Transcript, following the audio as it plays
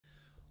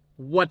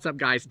What's up,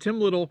 guys?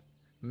 Tim Little,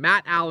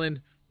 Matt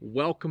Allen.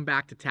 Welcome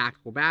back to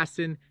Tactical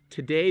Bassin.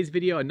 Today's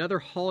video, another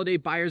holiday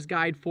buyer's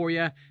guide for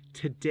you.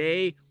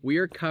 Today we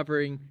are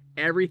covering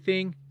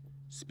everything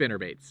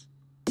spinnerbaits.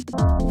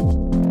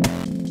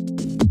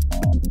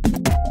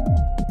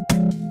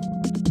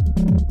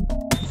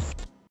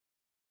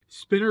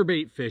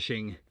 Spinnerbait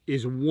fishing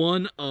is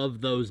one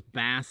of those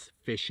bass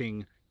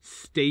fishing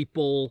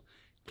staple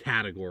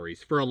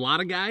categories. For a lot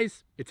of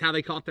guys, it's how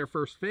they caught their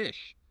first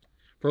fish.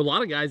 For a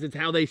lot of guys, it's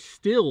how they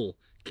still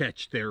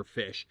catch their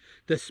fish.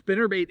 The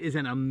spinnerbait is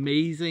an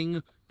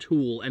amazing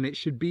tool, and it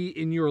should be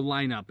in your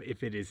lineup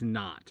if it is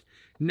not.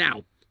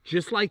 Now,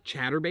 just like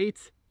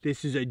chatterbaits,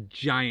 this is a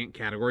giant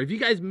category. If you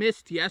guys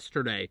missed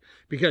yesterday,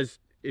 because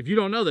if you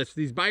don't know this,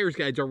 these buyer's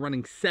guides are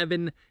running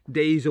 7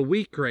 days a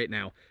week right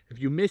now. If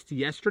you missed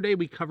yesterday,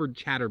 we covered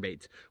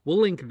chatterbaits. We'll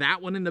link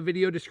that one in the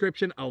video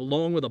description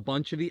along with a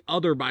bunch of the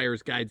other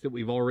buyer's guides that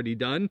we've already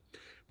done.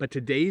 But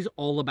today's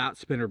all about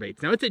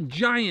spinnerbaits. Now, it's a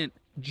giant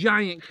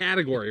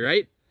category,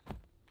 right?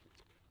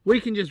 We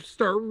can just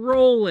start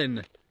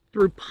rolling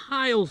through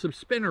piles of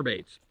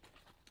spinnerbaits.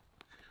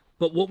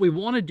 But what we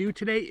want to do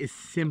today is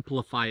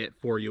simplify it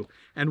for you.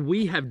 And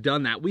we have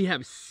done that. We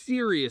have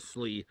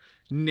seriously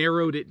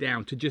narrowed it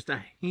down to just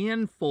a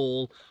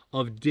handful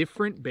of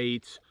different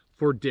baits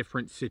for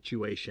different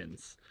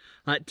situations.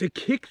 To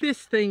kick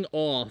this thing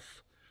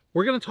off,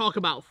 we're going to talk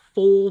about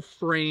full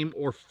frame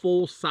or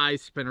full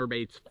size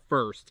spinnerbaits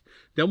first.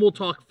 Then we'll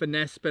talk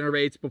finesse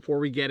spinnerbaits before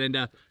we get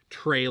into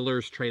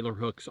trailers, trailer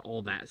hooks,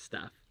 all that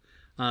stuff.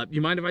 You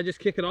mind if I just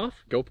kick it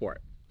off? Go for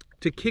it.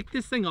 To kick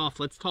this thing off,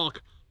 let's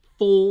talk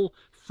full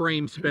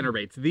frame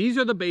spinnerbaits. These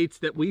are the baits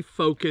that we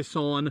focus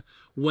on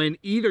when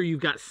either you've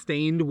got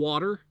stained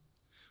water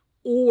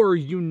or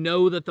you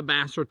know that the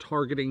bass are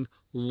targeting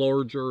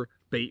larger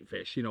bait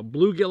fish, you know,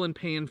 bluegill and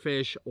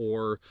panfish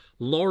or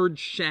large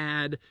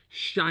shad,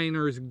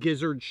 shiners,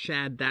 gizzard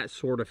shad, that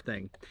sort of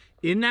thing.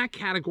 In that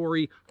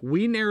category,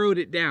 we narrowed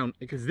it down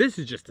because this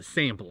is just a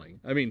sampling.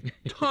 I mean,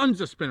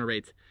 tons of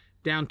spinnerbaits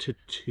down to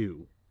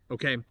 2,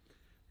 okay?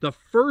 The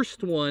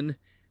first one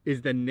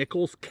is the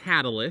Nichols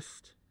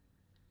Catalyst.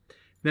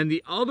 Then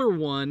the other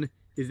one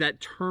is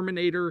that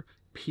Terminator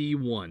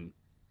P1.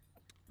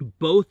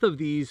 Both of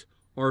these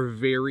are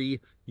very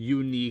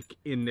unique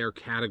in their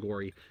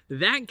category.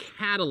 That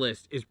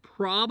Catalyst is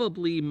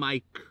probably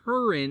my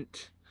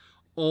current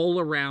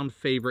all-around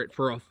favorite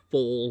for a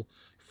full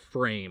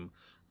frame.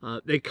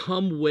 They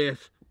come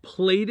with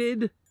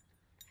plated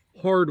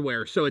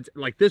hardware. So it's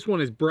like this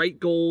one is bright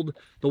gold.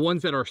 The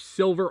ones that are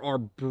silver are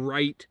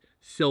bright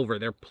silver.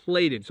 They're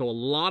plated, so a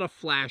lot of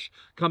flash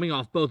coming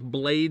off both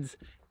blades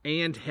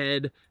and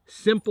head.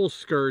 Simple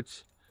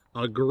skirts.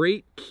 A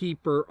great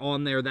keeper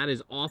on there that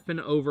is often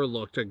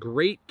overlooked. A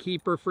great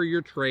keeper for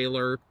your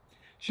trailer.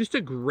 It's just a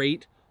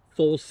great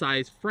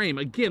full-size frame.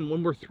 Again,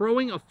 when we're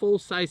throwing a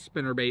full-size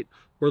spinnerbait,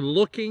 we're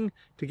looking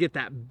to get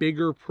that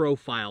bigger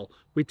profile.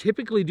 We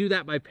typically do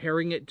that by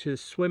pairing it to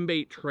swim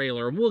bait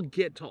trailer, and we'll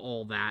get to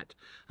all that.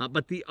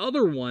 But the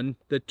other one,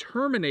 the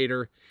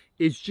Terminator,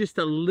 is just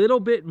a little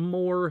bit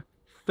more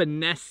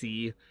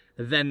finessey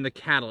than the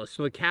Catalyst.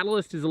 So the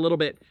Catalyst is a little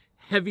bit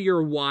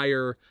heavier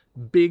wire,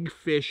 big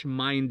fish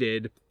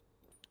minded,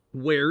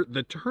 where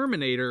the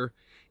Terminator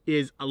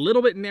is a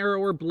little bit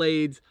narrower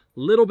blades,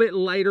 little bit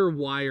lighter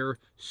wire,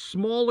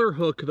 smaller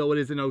hook, though it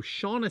is an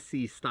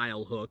O'Shaughnessy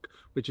style hook,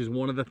 which is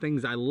one of the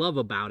things I love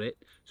about it.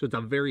 So it's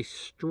a very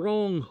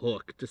strong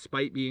hook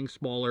despite being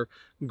smaller,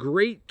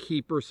 great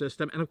keeper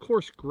system, and of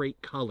course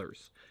great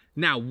colors.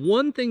 Now,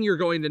 one thing you're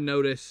going to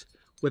notice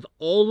with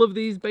all of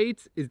these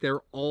baits is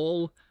they're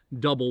all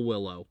double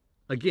willow.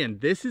 Again,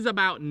 this is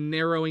about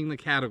narrowing the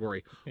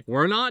category.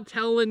 We're not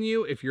telling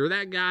you, if you're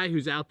that guy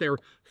who's out there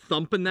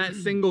thumping that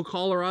single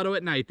Colorado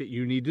at night, that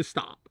you need to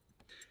stop.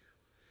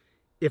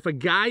 If a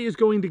guy is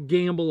going to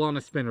gamble on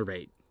a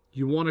spinnerbait,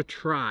 you want to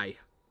try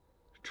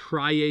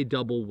a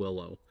double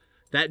willow.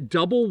 That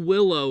double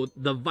willow,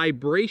 the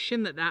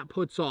vibration that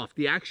puts off,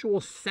 the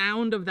actual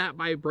sound of that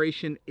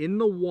vibration in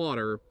the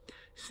water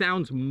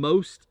sounds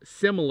most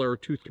similar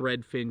to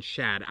threadfin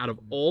shad out of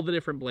all the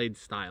different blade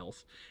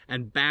styles,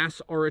 and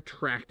bass are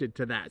attracted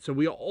to that. So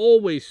we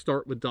always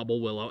start with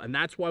double willow, and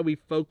that's why we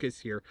focus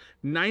here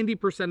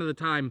 90% of the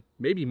time,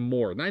 maybe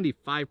more,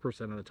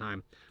 95% of the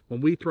time when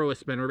we throw a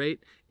spinnerbait,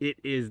 it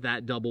is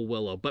that double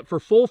willow. But for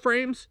full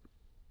frames,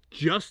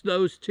 just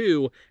those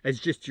two as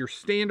just your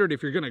standard.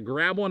 If you're gonna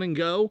grab one and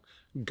go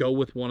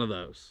with one of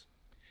those.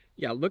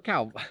 Yeah, look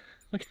how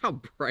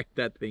bright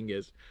that thing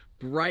is.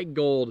 Bright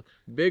gold,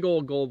 big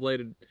old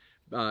gold-bladed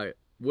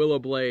willow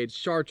blades,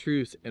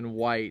 chartreuse and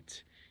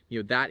white. You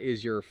know, that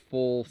is your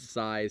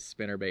full-size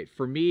spinnerbait.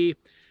 For me,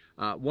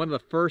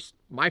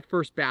 my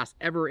first bass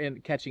ever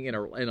catching in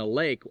a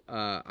lake,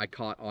 I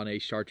caught on a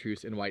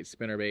chartreuse and white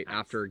spinnerbait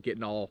after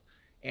getting all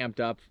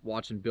amped up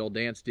watching Bill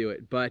Dance do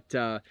it. But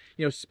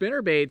you know,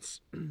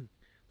 spinnerbaits,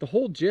 the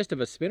whole gist of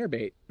a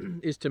spinnerbait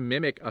is to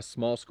mimic a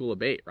small school of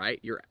bait,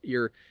 right?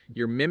 You're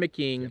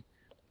mimicking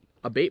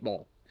a bait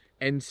ball.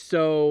 And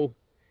so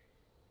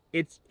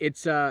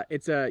It's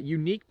a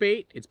unique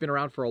bait. It's been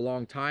around for a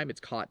long time. It's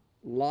caught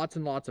lots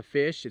and lots of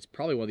fish. It's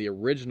probably one of the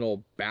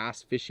original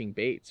bass fishing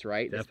baits,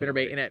 right? Definitely. The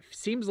spinnerbait, and it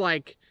seems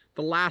like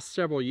the last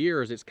several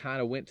years it's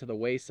kind of went to the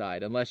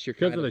wayside, unless you're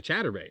Because of the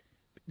chatterbait.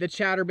 The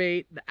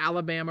chatterbait, the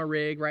Alabama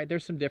rig, right?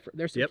 There's some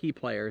key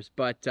players,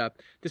 but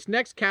this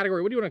next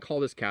category, what do you want to call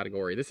this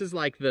category? This is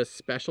like the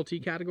specialty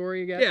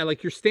category, I guess. Yeah,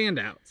 like your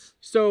standouts.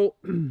 So,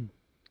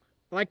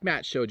 like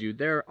Matt showed you,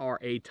 there are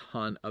a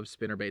ton of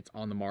spinnerbaits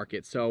on the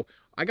market. So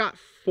I got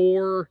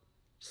 4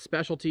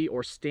 specialty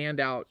or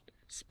standout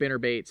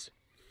spinnerbaits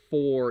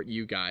for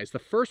you guys. The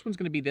first one's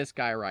going to be this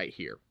guy right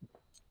here.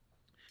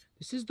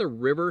 This is the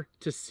River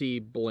to Sea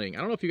Bling. I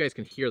don't know if you guys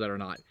can hear that or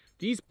not.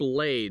 These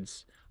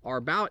blades are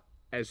about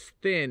as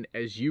thin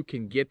as you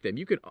can get them.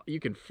 You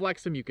can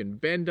flex them, you can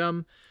bend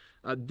them.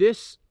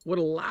 What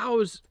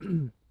allows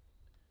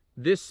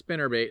this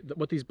spinnerbait,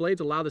 what these blades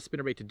allow the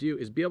spinnerbait to do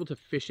is be able to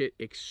fish it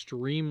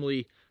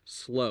extremely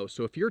slow.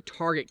 So if you're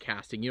target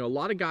casting, a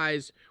lot of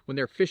guys, when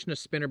they're fishing a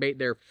spinnerbait,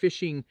 they're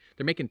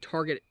making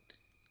target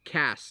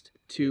cast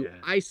to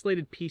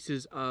isolated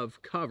pieces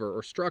of cover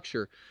or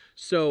structure.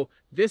 So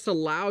this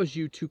allows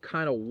you to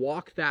kind of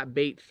walk that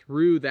bait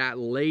through that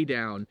lay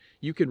down.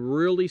 You can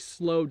really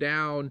slow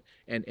down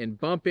and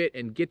bump it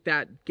and get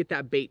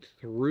that bait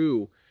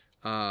through.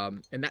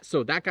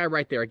 So that guy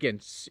right there,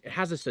 again, it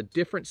has a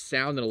different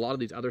sound than a lot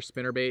of these other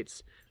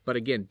spinnerbaits, but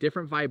again,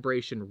 different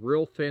vibration,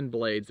 real thin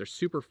blades. They're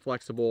super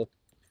flexible.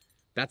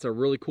 That's a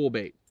really cool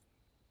bait.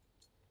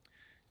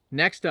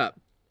 Next up,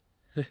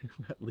 at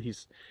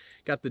least,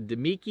 got the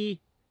Demiki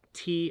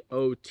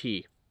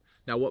TOT.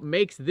 Now, what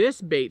makes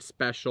this bait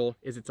special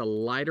is it's a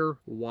lighter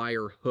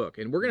wire hook.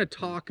 And we're going to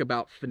talk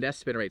about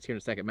finesse spinnerbaits here in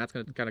a second. Matt's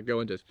going to kind of go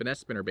into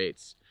finesse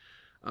spinnerbaits.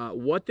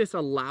 What this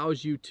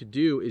allows you to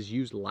do is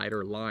use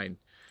lighter line.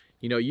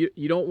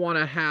 You don't want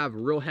to have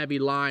real heavy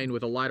line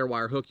with a lighter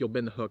wire hook. You'll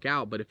bend the hook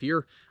out. But if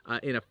you're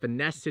in a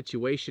finesse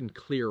situation,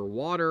 clear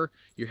water,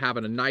 you're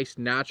having a nice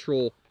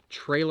natural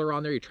trailer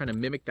on there, you're trying to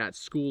mimic that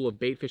school of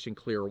bait fishing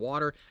clear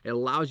water, it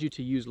allows you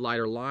to use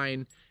lighter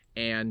line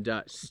and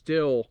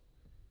still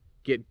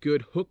get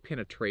good hook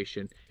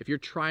penetration. If you're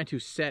trying to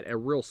set a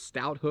real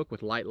stout hook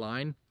with light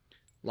line,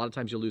 a lot of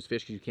times you'll lose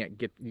fish because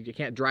you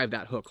can't drive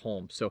that hook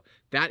home. So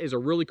that is a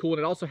really cool, and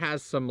it also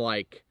has some,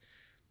 like,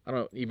 I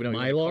don't even know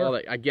what you call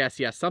it. I guess,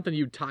 yeah, something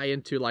you tie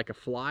into like a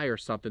fly or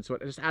something. So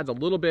it just adds a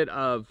little bit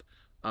of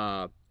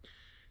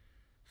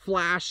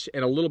flash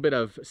and a little bit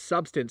of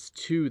substance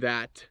to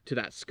that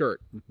skirt.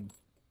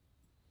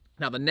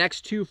 Now the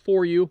next 2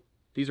 for you,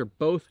 these are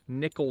both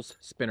Nichols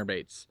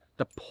spinnerbaits.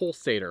 The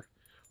Pulsator.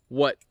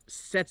 What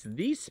sets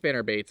these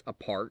spinnerbaits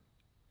apart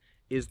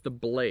is the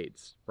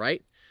blades,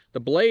 right? The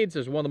blades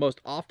is one of the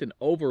most often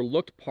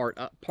overlooked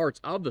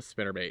parts of the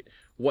spinnerbait.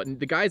 What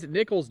the guys at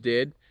Nichols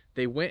did,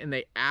 they went and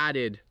they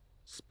added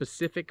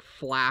specific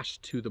flash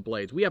to the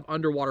blades. We have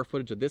underwater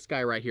footage of this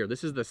guy right here.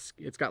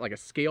 It's got like a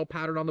scale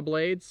pattern on the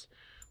blades.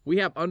 We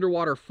have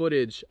underwater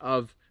footage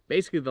of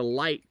basically the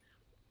light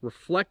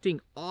reflecting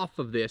off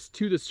of this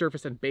to the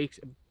surface and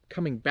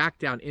coming back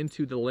down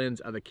into the lens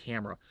of the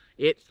camera.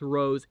 It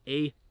throws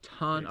a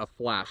ton of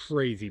flash.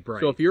 Crazy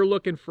bright. So if you're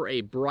looking for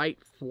a bright,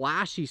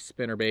 flashy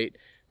spinnerbait,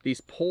 these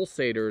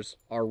Pulsators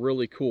are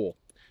really cool.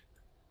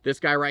 This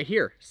guy right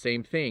here,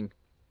 same thing.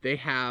 They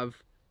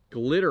have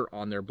glitter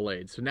on their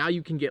blades. So now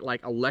you can get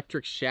like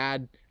electric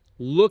shad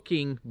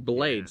looking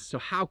blades. So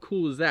how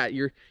cool is that?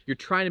 You're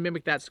trying to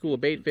mimic that school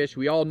of bait fish.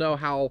 We all know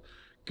how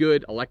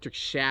good electric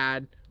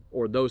shad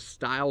or those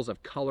styles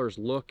of colors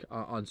look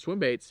on swim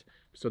baits.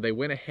 So they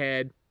went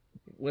ahead,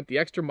 went the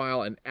extra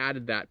mile and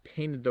added that,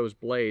 painted those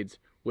blades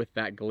with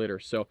that glitter.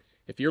 So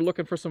if you're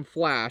looking for some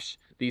flash,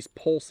 these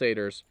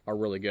Pulsators are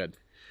really good.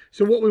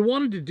 So what we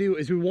wanted to do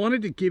is we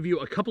wanted to give you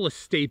a couple of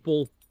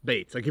staple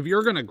baits. Like if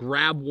you're going to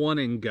grab one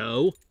and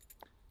go,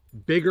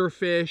 bigger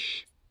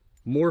fish,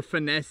 more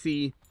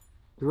finessey,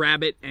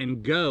 grab it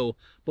and go.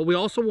 But we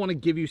also want to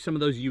give you some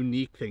of those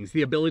unique things,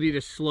 the ability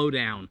to slow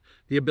down,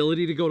 the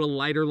ability to go to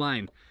lighter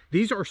line.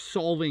 These are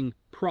solving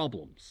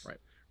problems,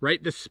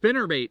 right? The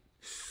spinnerbait,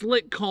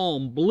 slick,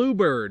 calm,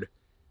 bluebird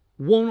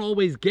won't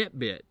always get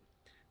bit,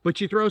 but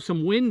you throw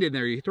some wind in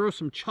there, you throw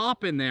some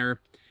chop in there,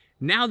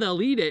 now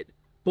they'll eat it.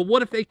 But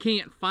what if they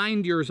can't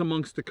find yours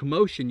amongst the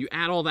commotion? You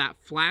add all that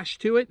flash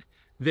to it,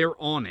 they're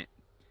on it.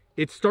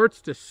 It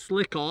starts to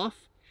slick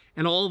off,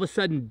 and all of a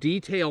sudden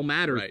detail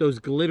matters. Those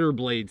glitter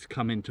blades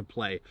come into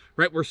play,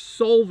 right? We're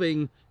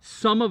solving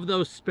some of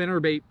those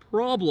spinnerbait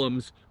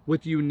problems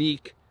with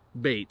unique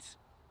baits.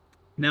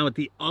 Now at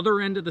the other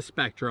end of the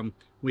spectrum,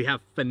 we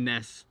have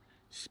finesse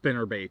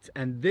spinnerbaits.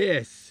 And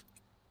this,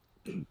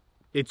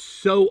 it's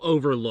so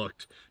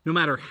overlooked. No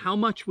matter how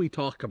much we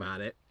talk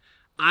about it,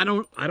 I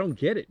don't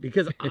get it,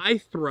 because I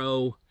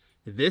throw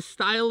this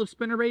style of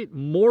spinnerbait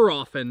more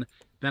often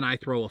than I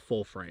throw a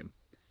full frame.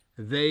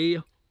 They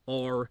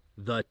are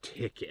the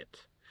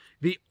ticket.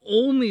 The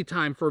only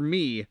time for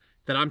me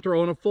that I'm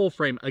throwing a full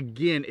frame,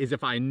 again, is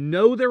if I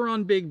know they're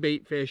on big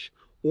bait fish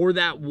or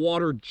that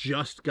water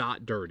just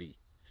got dirty.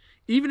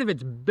 Even if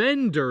it's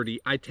been dirty,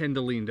 I tend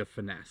to lean to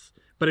finesse.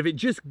 But if it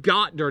just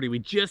got dirty, we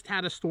just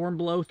had a storm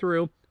blow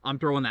through, I'm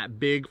throwing that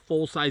big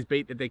full-size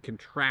bait that they can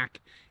track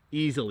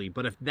easily.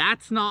 But if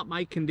that's not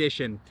my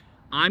condition,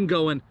 I'm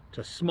going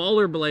to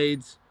smaller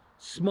blades,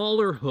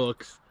 smaller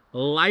hooks,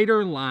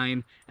 lighter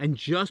line, and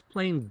just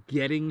plain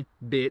getting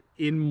bit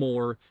in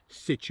more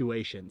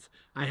situations.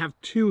 I have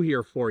two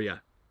here for you.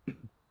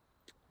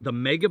 The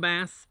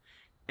Megabass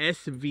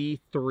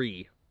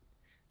SV3.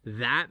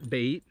 That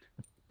bait,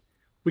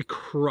 we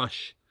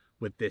crush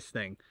with this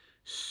thing.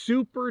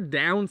 Super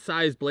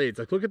downsized blades.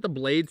 Like, look at the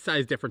blade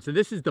size difference. And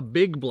this is the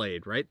big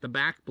blade, right? The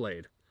back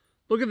blade.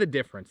 Look at the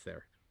difference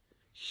there.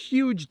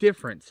 Huge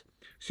difference.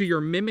 So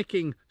you're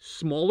mimicking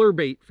smaller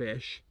bait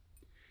fish,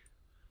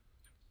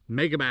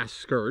 Megabass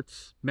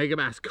skirts,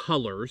 Megabass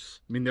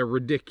colors. I mean, they're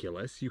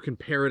ridiculous. You can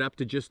pair it up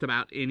to just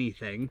about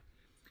anything.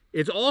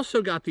 It's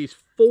also got these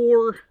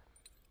 4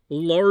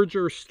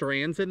 larger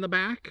strands in the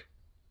back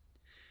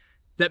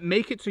that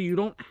make it so you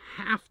don't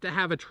have to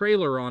have a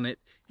trailer on it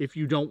if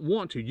you don't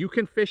want to. You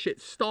can fish it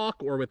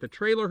stock or with a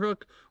trailer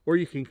hook, or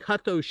you can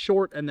cut those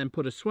short and then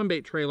put a swim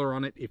bait trailer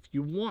on it if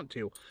you want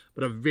to.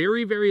 But a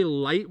very, very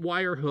light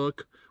wire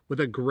hook with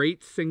a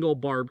great single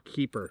barb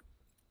keeper.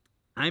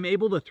 I'm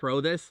able to throw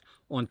this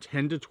on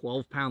 10 to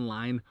 12 pound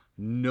line,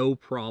 no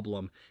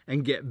problem,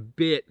 and get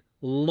bit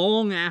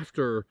long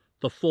after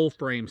the full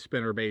frame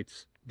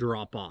spinnerbaits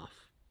drop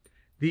off.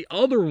 The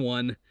other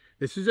one,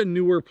 this is a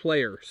newer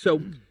player.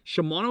 So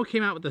Shimano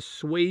came out with the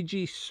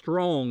Swagey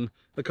Strong,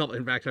 a couple,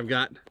 in fact, I've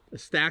got a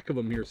stack of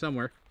them here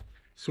somewhere.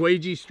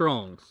 Swagey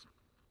Strongs.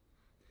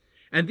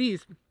 And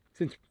these,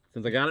 since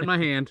I got it in my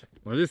hand,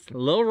 well, this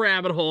little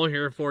rabbit hole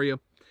here for you.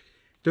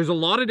 There's a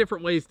lot of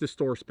different ways to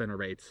store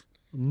spinnerbaits.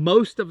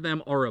 Most of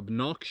them are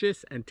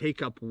obnoxious and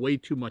take up way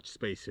too much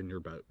space in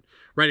your boat,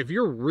 right? If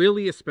you're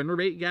really a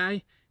spinnerbait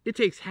guy, it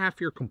takes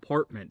half your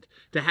compartment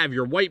to have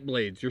your white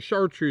blades, your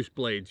chartreuse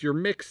blades, your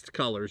mixed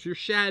colors, your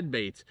shad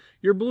baits,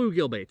 your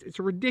bluegill baits. It's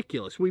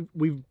ridiculous.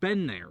 We've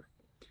been there.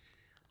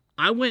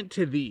 I went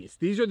to these.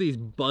 These are these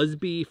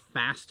Busby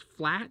fast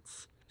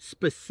flats,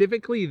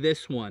 specifically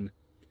this one,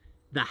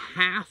 the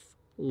half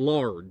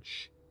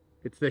large.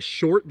 It's the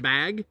short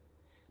bag.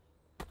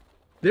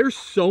 There's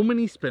so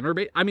many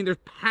spinnerbait. I mean, there's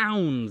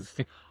pounds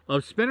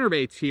of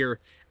spinnerbaits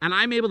here, and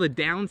I'm able to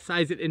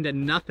downsize it into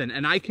nothing.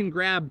 And I can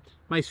grab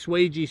my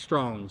Swagey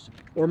Strongs,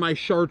 or my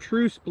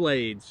chartreuse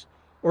blades,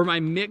 or my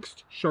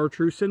mixed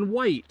chartreuse and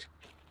white,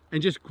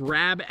 and just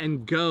grab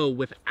and go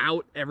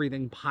without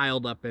everything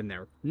piled up in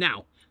there.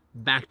 Now,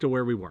 back to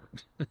where we were.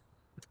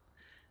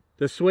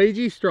 The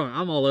Swagey Strong,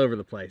 I'm all over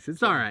the place.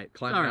 It's all right.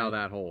 Climbing out of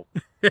that hole.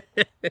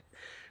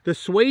 The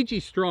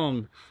Swagey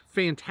Strong,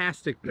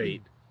 fantastic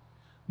bait.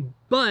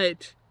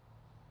 But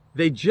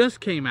they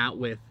just came out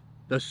with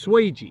the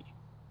Swagey.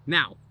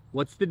 Now,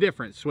 what's the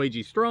difference?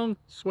 Swagey Strong,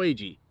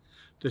 Swagey.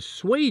 The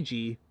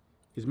Swagey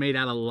is made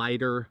out of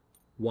lighter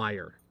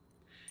wire.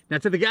 Now,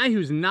 to the guy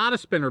who's not a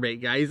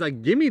spinnerbait guy, he's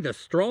like, give me the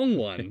strong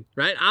one,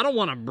 right? I don't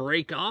want to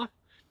break off.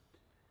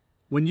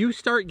 When you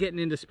start getting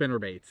into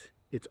spinnerbaits,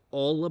 it's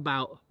all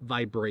about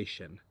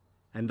vibration.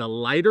 And the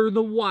lighter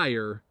the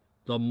wire,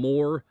 the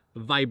more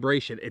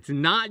vibration. It's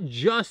not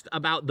just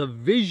about the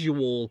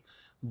visual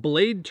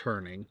blade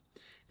turning.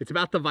 It's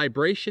about the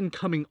vibration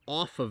coming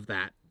off of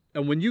that.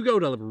 And when you go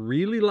to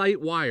really light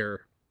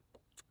wire,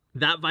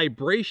 that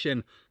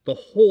vibration, the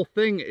whole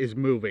thing is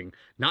moving.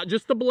 Not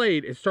just the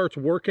blade, it starts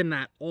working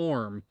that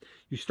arm.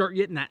 You start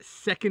getting that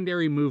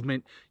secondary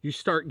movement. You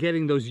start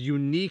getting those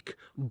unique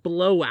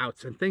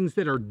blowouts and things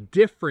that are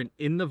different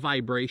in the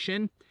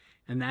vibration.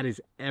 And that is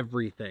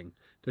everything.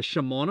 The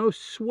Shimano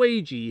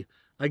Swagey,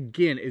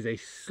 again, is a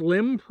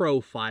slim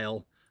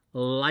profile,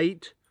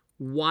 light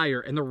wire.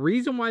 And the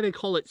reason why they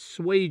call it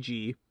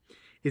Swagey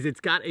is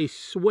it's got a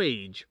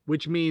swage,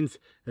 which means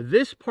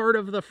this part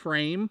of the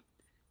frame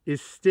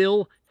is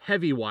still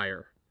heavy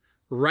wire.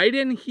 Right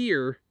in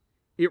here,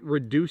 it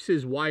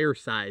reduces wire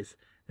size.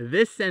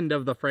 This end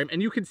of the frame,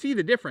 and you can see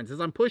the difference.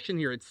 As I'm pushing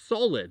here, it's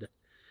solid.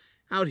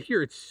 Out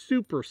here, it's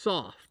super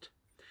soft.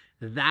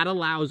 That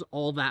allows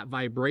all that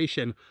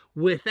vibration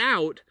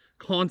without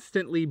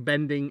constantly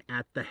bending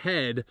at the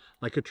head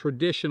like a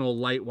traditional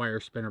light wire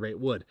spinnerbait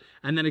would.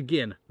 And then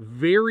again,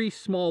 very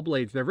small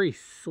blades. They're very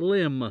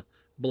slim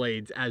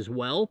blades as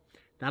well.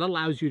 That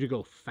allows you to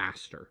go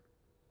faster.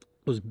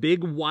 Those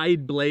big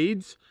wide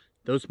blades,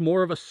 those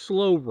more of a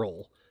slow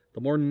roll.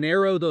 The more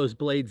narrow those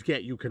blades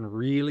get, you can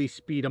really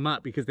speed them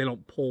up because they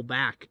don't pull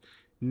back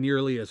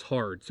nearly as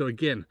hard. So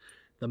again,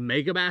 the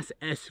Megabass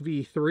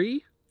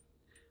SV3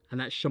 and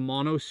that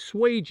Shimano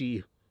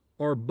Swagey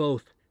are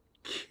both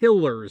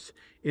killers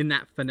in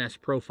that finesse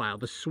profile.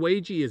 The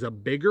Swagey is a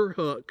bigger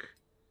hook.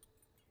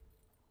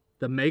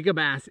 The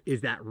Megabass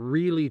is that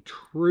really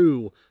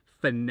true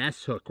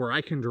finesse hook where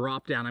I can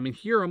drop down. I mean,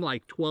 here I'm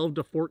like 12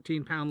 to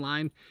 14 pound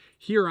line.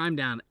 Here I'm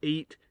down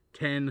 8,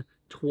 10,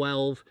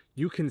 12.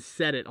 You can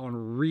set it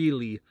on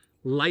really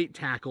light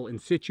tackle in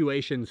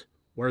situations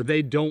where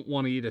they don't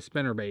want to eat a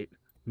spinnerbait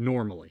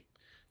normally.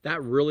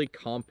 that really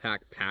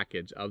compact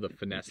package of the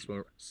finesse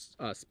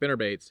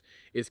spinnerbaits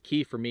is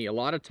key for me. A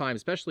lot of times,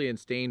 especially in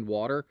stained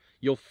water,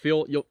 you'll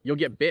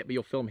get bit, but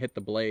you'll feel them hit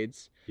the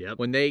blades. Yep.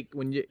 When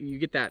you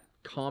get that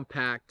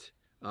compact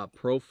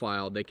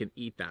profile, they can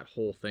eat that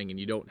whole thing, and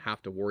you don't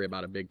have to worry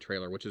about a big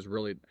trailer, which is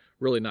really,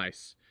 really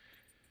nice.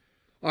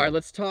 All right,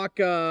 let's talk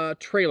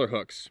trailer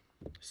hooks.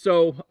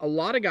 So a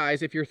lot of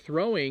guys, if you're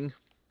throwing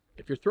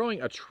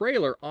a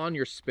trailer on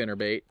your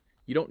spinnerbait,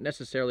 you don't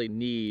necessarily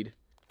need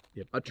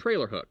a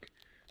trailer hook.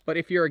 But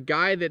if you're a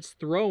guy that's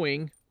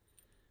throwing,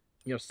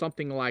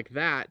 something like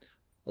that,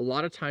 a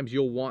lot of times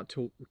you'll want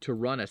to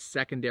run a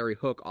secondary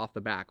hook off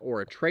the back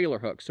or a trailer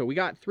hook. So we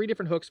got 3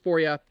 different hooks for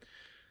you.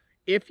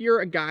 If you're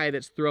a guy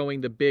that's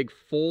throwing the big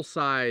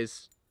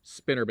full-size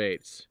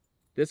spinnerbaits,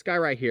 this guy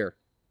right here,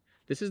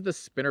 this is the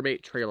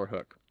spinnerbait trailer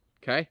hook,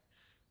 okay?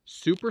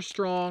 Super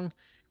strong.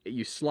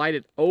 You slide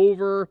it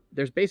over.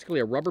 There's basically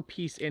a rubber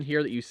piece in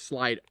here that you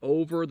slide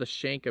over the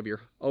shank of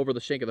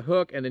the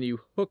hook, and then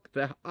you hook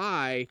the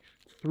eye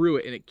through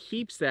it, and it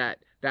keeps that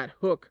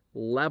hook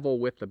level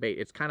with the bait.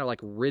 It's kind of like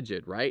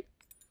rigid, right?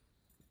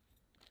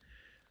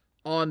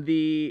 On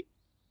the,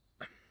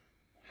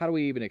 how do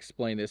we even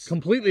explain this?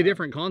 Completely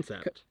different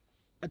concept.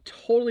 A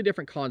totally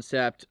different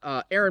concept.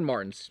 Aaron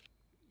Martin's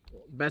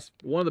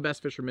one of the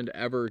best fishermen to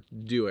ever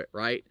do it,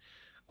 right?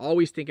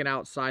 Always thinking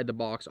outside the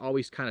box,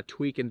 always kind of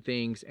tweaking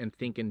things and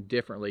thinking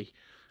differently.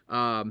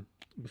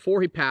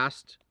 Before he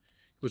passed,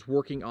 he was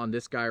working on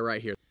this guy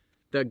right here,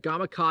 the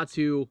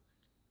Gamakatsu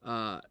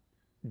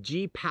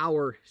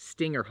G-Power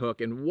Stinger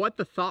hook. And what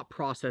the thought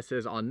process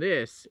is on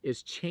this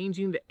is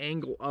changing the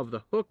angle of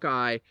the hook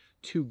eye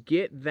to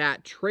get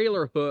that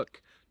trailer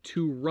hook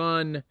to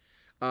run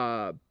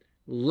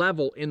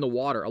level in the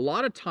water. A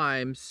lot of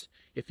times,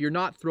 if you're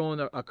not throwing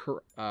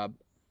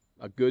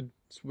a good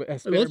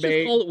Let's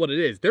just call it what it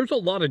is. There's a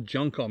lot of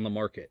junk on the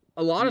market.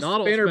 A lot of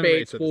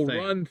spinnerbaits will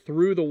run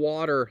through the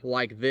water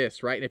like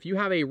this, right? And if you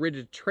have a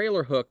rigid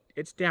trailer hook,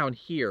 it's down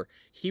here.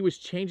 He was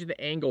changing the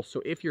angle, so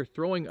if you're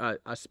throwing a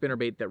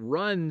spinnerbait that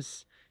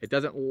runs, it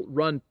doesn't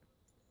run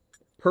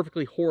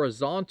perfectly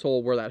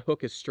horizontal where that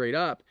hook is straight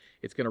up,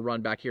 it's going to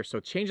run back here.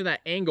 So changing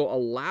that angle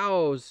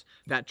allows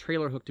that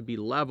trailer hook to be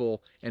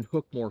level and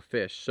hook more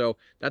fish. So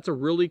that's a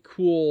really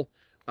cool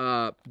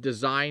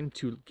design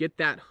to get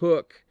that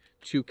hook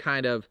to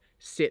kind of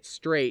sit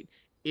straight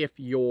if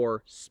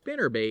your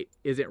spinnerbait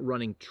isn't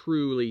running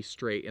truly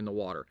straight in the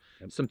water.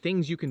 Yep. Some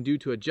things you can do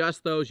to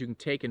adjust those, you can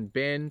take and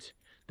bend.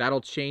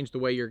 That'll change the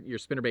way your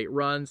spinnerbait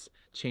runs,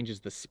 changes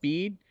the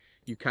speed.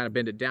 You kind of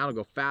bend it down,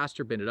 it'll go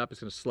faster, bend it up,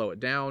 it's gonna slow it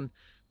down.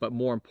 But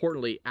more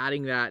importantly,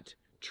 adding that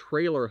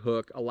trailer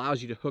hook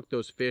allows you to hook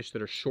those fish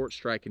that are short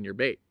striking your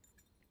bait.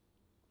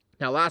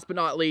 Now, last but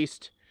not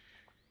least,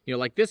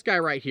 like this guy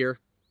right here,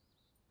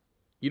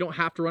 you don't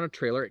have to run a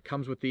trailer. It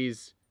comes with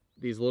these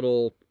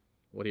little,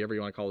 whatever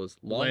you want to call those,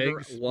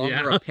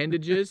 longer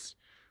appendages,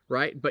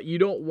 right? But you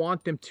don't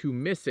want them to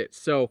miss it.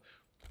 So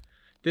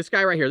this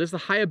guy right here, this is the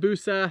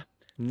Hayabusa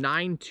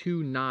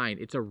 929.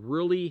 It's a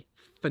really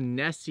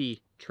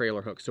finessey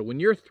trailer hook. So when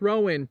you're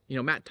throwing,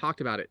 Matt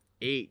talked about it,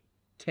 8,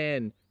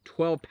 10,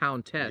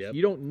 12-pound test,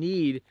 you don't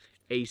need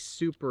a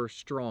super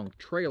strong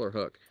trailer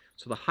hook.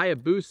 So the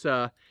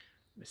Hayabusa,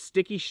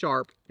 sticky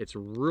sharp, it's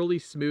really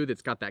smooth,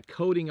 it's got that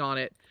coating on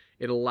it.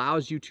 It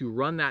allows you to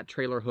run that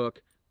trailer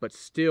hook but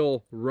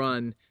still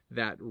run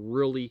that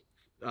really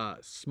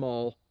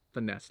small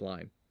finesse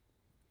line.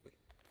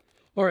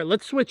 All right,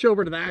 let's switch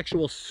over to the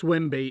actual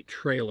swim bait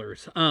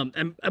trailers.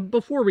 And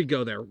before we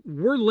go there,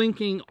 we're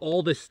linking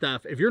all this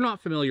stuff. If you're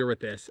not familiar with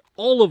this,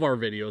 all of our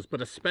videos,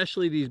 but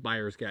especially these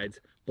buyer's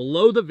guides,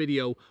 below the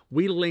video,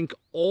 we link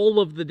all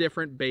of the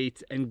different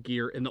baits and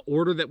gear in the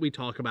order that we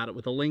talk about it,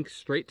 with a link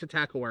straight to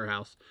Tackle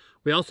Warehouse.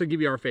 We also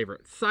give you our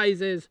favorite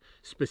sizes,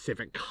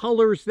 specific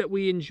colors that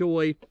we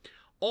enjoy,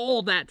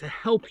 all that to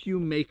help you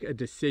make a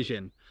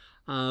decision.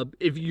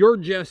 If you're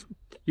just,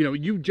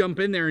 you jump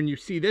in there and you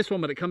see this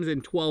one, but it comes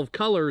in 12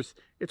 colors,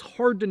 it's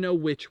hard to know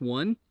which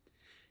one.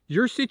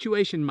 Your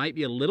situation might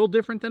be a little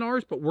different than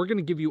ours, but we're going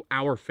to give you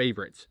our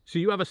favorites, so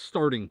you have a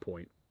starting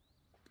point.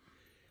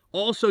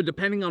 Also,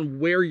 depending on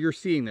where you're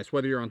seeing this,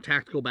 whether you're on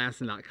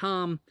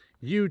tacticalbassin.com,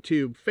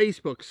 YouTube,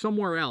 Facebook,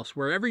 somewhere else,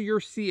 wherever you're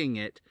seeing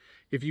it,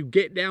 if you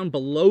get down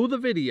below the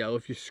video,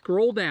 if you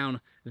scroll down,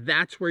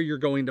 that's where you're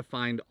going to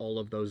find all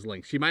of those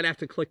links. You might have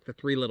to click the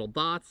 3 little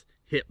dots,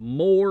 hit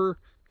more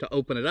to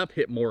open it up,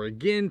 hit more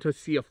again to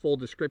see a full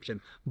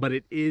description, but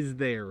it is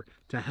there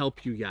to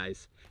help you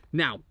guys.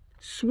 Now,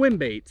 swim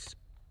baits,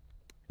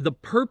 the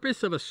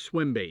purpose of a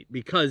swim bait,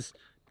 because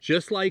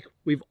just like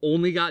we've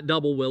only got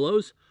double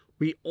willows,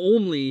 we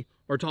only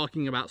are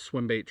talking about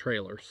swim bait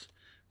trailers.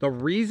 The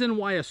reason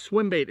why a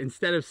swim bait,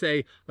 instead of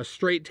say a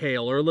straight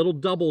tail or a little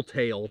double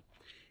tail,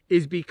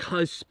 is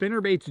because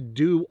spinnerbaits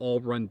do all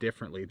run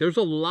differently. There's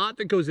a lot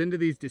that goes into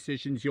these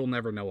decisions you'll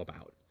never know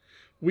about.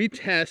 We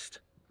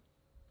test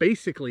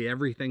basically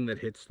everything that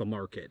hits the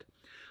market.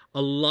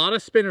 A lot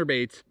of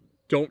spinnerbaits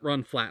don't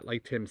run flat,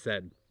 like Tim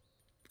said.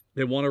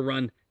 They want to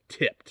run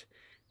tipped.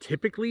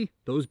 Typically,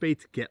 those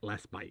baits get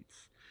less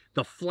bites.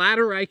 The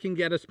flatter I can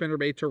get a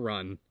spinnerbait to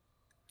run,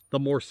 the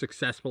more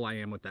successful I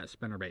am with that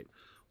spinnerbait.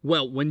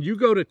 Well, when you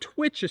go to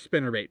twitch a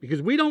spinnerbait,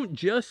 because we don't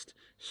just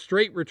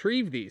straight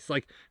retrieve these,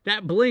 like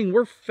that bling,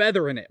 we're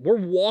feathering it. We're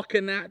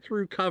walking that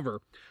through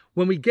cover.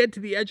 When we get to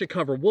the edge of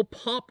cover, we'll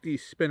pop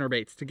these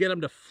spinnerbaits to get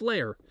them to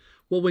flare.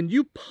 Well, when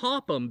you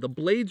pop them, the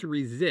blades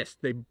resist.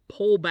 They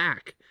pull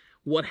back.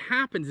 What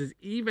happens is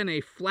even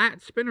a flat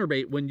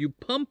spinnerbait, when you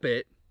pump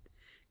it,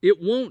 it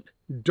won't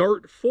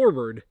dart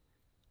forward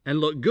and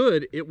look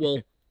good. It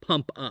will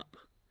pump up.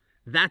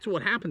 That's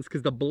what happens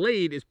because the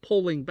blade is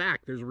pulling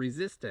back. There's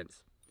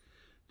resistance.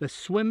 The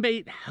swim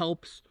bait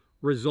helps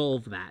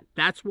resolve that.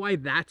 That's why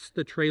that's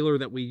the trailer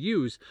that we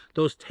use.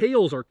 Those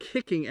tails are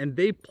kicking and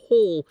they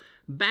pull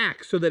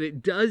back so that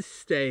it does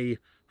stay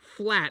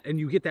flat and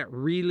you get that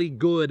really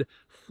good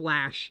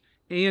flash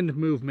and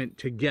movement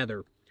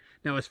together.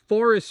 Now, as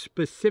far as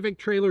specific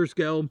trailers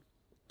go,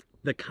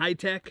 the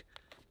Kitech,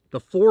 the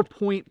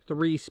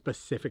 4.3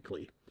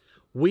 specifically,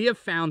 we have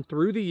found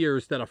through the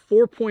years that a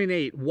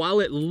 4.8, while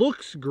it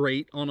looks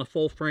great on a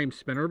full frame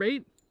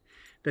spinnerbait,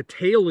 the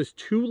tail is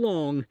too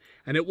long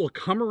and it will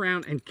come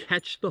around and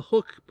catch the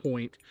hook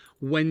point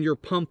when you're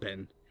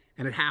pumping,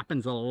 and it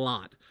happens a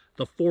lot.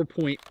 The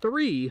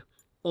 4.3,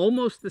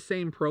 almost the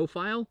same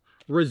profile,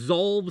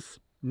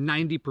 resolves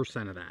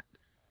 90% of that.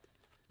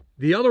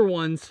 The other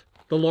ones,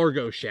 the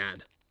Largo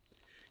shad.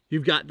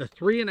 You've got the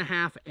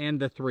 3.5 and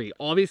the 3.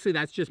 Obviously,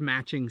 that's just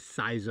matching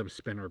size of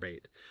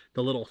spinnerbait.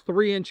 The little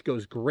 3-inch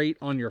goes great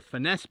on your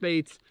finesse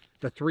baits.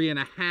 The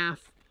 3.5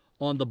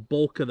 on the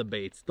bulk of the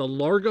baits. The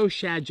Largo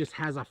shad just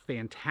has a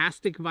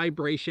fantastic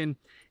vibration.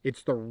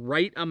 It's the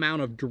right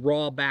amount of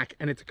drawback,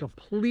 and it's a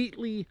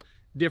completely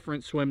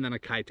different swim than a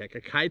Kitech.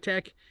 A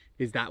Kitech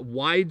is that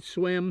wide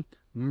swim,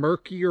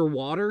 murkier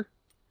water.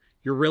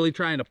 You're really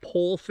trying to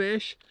pull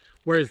fish.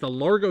 Whereas the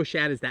Largo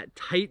shad is that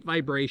tight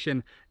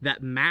vibration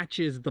that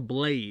matches the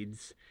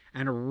blades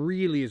and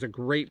really is a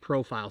great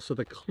profile. So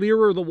the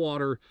clearer the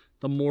water,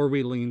 the more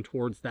we lean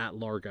towards that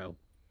Largo.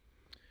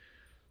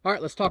 All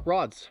right, let's talk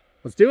rods.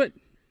 Let's do it.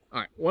 All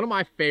right, one of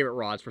my favorite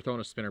rods for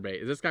throwing a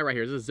spinnerbait is this guy right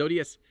here. This is a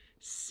Zodius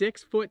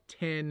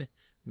 6'10"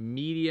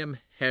 medium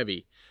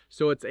heavy.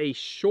 So it's a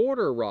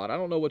shorter rod. I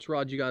don't know which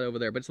rod you got over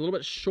there, but it's a little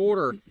bit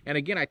shorter. And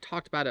again, I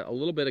talked about it a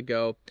little bit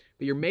ago,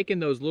 but you're making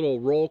those little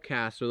roll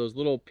casts or those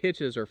little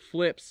pitches or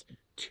flips,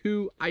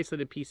 two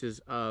isolated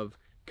pieces of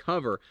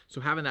cover.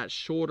 So having that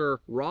shorter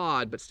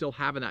rod, but still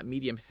having that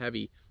medium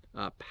heavy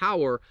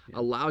power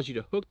allows you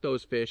to hook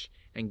those fish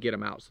and get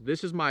them out. So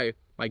this is my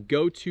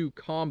go-to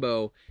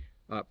combo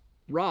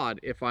rod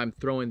if I'm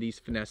throwing these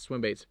finesse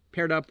swim baits,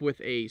 paired up with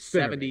a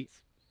 70.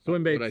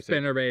 Swim baits,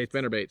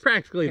 spinnerbaits.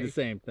 Practically the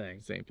same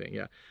thing. Same thing,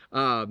 yeah.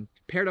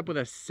 Paired up with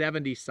a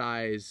 70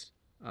 size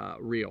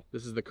reel.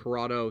 This is the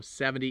Corrado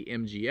 70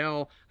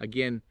 MGL.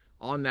 Again,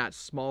 on that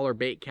smaller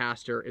bait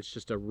caster, it's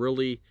just a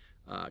really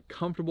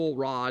comfortable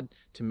rod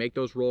to make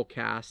those roll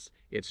casts.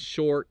 It's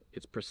short,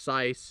 it's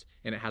precise,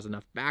 and it has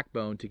enough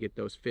backbone to get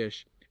those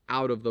fish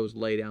out of those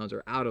laydowns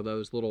or out of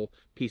those little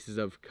pieces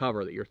of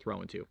cover that you're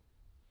throwing to.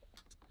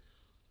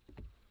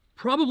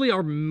 Probably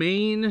our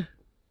main,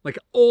 like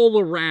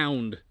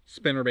all-around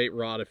spinnerbait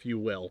rod, if you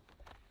will.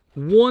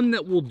 One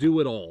that will do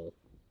it all.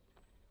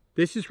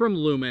 This is from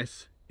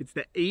Loomis. It's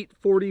the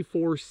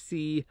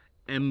 844C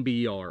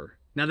MBR.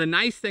 Now, the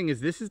nice thing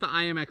is this is the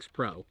IMX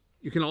Pro.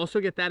 You can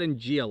also get that in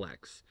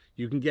GLX.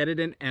 You can get it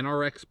in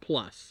NRX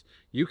Plus.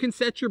 You can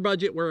set your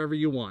budget wherever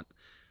you want.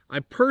 I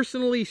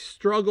personally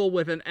struggle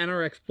with an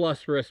NRX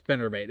Plus for a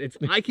spinnerbait.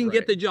 I can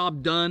get the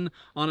job done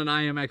on an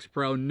IMX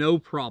Pro, no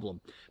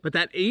problem. But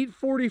that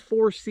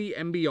 844C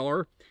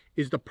MBR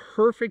is the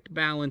perfect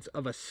balance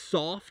of a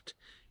soft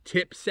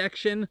tip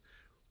section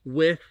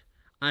with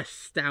a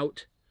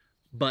stout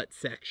butt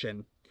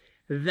section.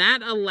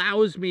 That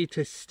allows me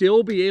to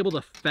still be able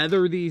to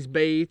feather these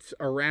baits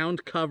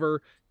around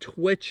cover,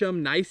 twitch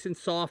them nice and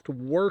soft,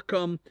 work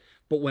them,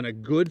 but when a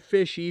good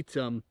fish eats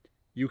them,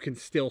 you can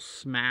still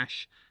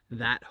smash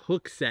that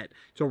hook set.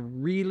 It's a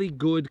really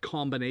good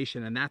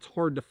combination, and that's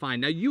hard to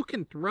find. Now, you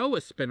can throw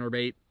a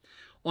spinnerbait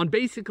on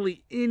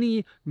basically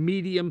any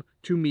medium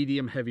to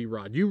medium heavy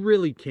rod. You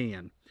really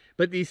can.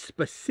 But these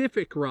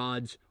specific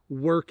rods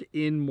work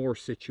in more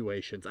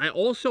situations. I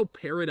also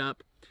pair it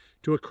up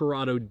to a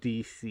Corrado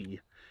DC.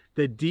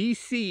 The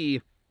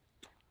DC,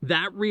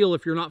 that reel,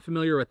 if you're not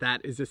familiar with that,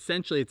 is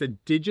essentially, it's a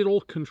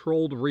digital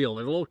controlled reel.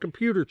 There's a little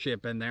computer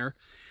chip in there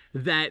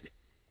that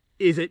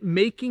is it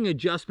making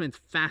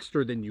adjustments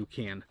faster than you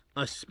can.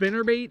 A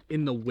spinnerbait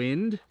in the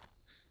wind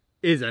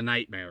is a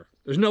nightmare.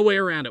 There's no way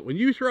around it. When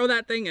you throw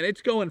that thing and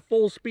it's going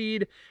full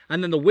speed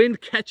and then the wind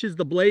catches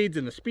the blades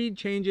and the speed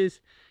changes,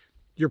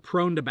 you're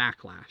prone to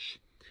backlash.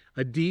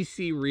 A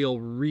DC reel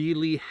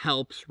really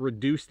helps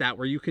reduce that,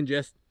 where you can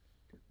just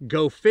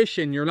go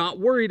fishing. You're not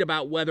worried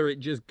about whether it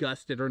just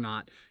gusted or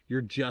not.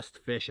 You're just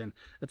fishing.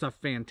 That's a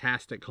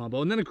fantastic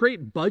combo. And then a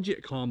great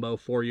budget combo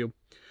for you.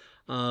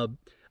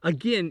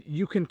 Again,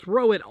 you can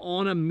throw it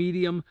on a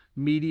medium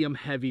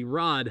heavy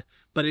rod,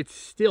 but it's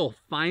still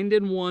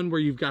finding one where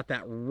you've got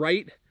that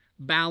right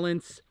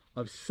balance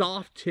of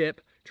soft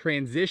tip,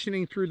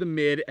 transitioning through the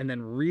mid, and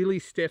then really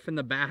stiff in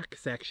the back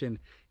section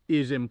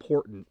is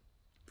important.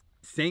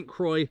 St.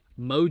 Croix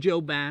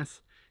Mojo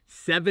Bass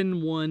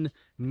 7-1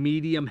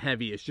 medium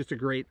heavy is just a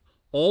great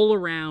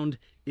all-around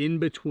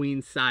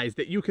in-between size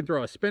that you can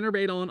throw a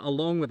spinnerbait on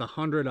along with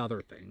 100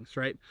 other things,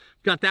 right?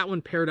 Got that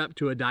one paired up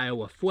to a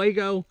Daiwa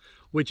Fuego,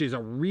 which is a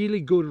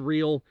really good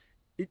reel.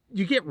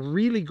 You get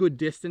really good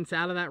distance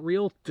out of that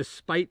reel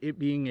despite it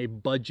being a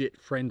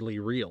budget-friendly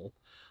reel.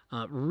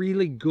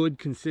 Really good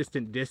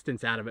consistent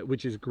distance out of it,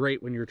 which is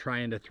great when you're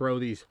trying to throw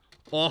these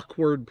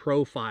awkward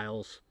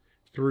profiles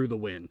through the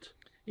wind.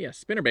 Yeah,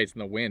 spinnerbaits in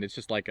the wind, it's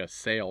just like a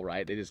sail,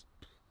 right? They just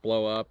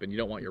blow up, and you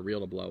don't want your reel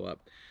to blow up.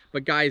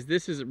 But guys,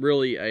 this is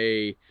really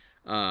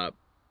a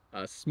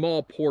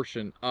small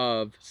portion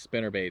of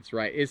spinnerbaits,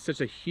 right? It's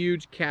such a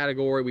huge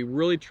category. We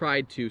really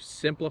tried to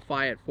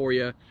simplify it for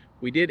you.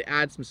 We did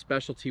add some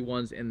specialty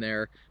ones in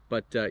there,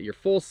 but your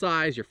full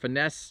size, your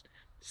finesse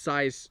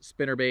size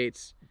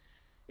spinnerbaits,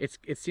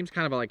 it seems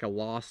kind of like a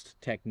lost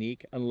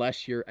technique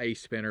unless you're a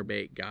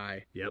spinnerbait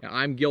guy. Yep. Now,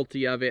 I'm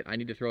guilty of it. I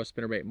need to throw a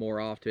spinnerbait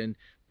more often,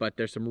 but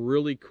there's some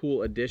really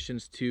cool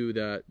additions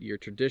to your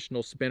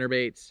traditional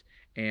spinnerbaits,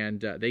 and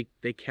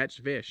they catch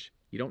fish.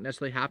 You don't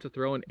necessarily have to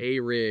throw an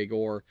A-rig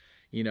or,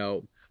 you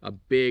know, a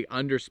big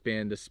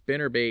underspin. The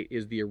spinnerbait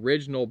is the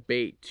original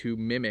bait to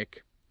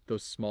mimic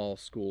those small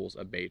schools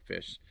of bait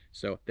fish.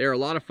 So they're a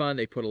lot of fun.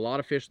 They put a lot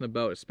of fish in the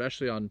boat,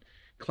 especially on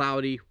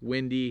cloudy,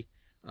 windy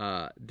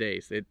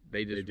days.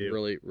 They just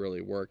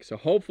really work. So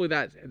hopefully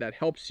that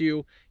helps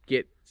you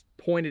get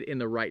pointed in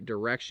the right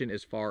direction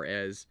as far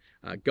as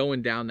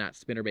going down that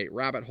spinnerbait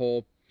rabbit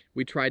hole.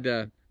 We tried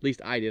to, at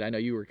least I did, I know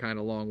you were kind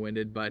of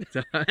long-winded, but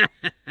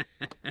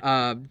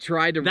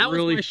tried to that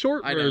really, was my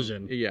short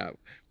version. Yeah,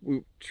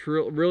 we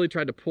really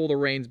tried to pull the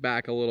reins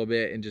back a little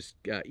bit and just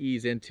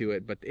ease into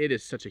it, but it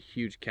is such a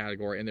huge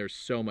category, and there's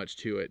so much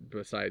to it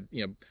besides,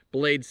 you know,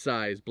 blade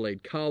size,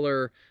 blade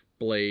color,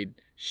 blade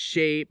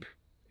shape.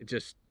 It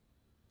just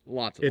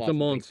lots It's a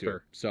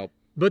monster. So,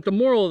 but the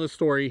moral of the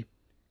story,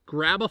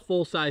 grab a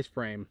full-size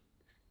frame,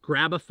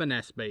 grab a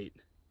finesse bait,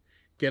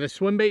 get a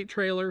swim bait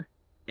trailer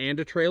and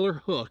a trailer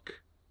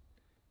hook,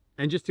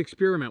 and just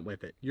experiment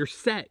with it. You're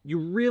set. You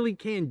really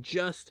can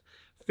just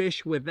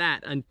fish with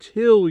that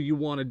until you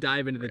want to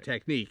dive into the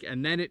technique,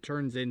 and then it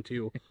turns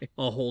into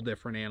a whole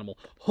different animal.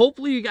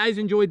 Hopefully you guys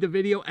enjoyed the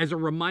video. As a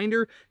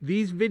reminder,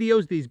 these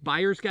videos, these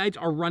buyer's guides,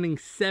 are running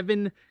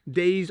 7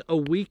 days a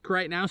week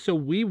right now, so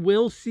we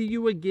will see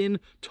you again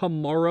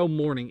tomorrow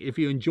morning. If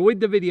you enjoyed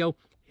the video,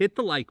 hit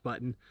the like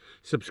button,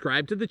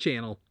 subscribe to the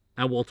channel,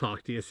 and we'll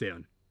talk to you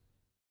soon.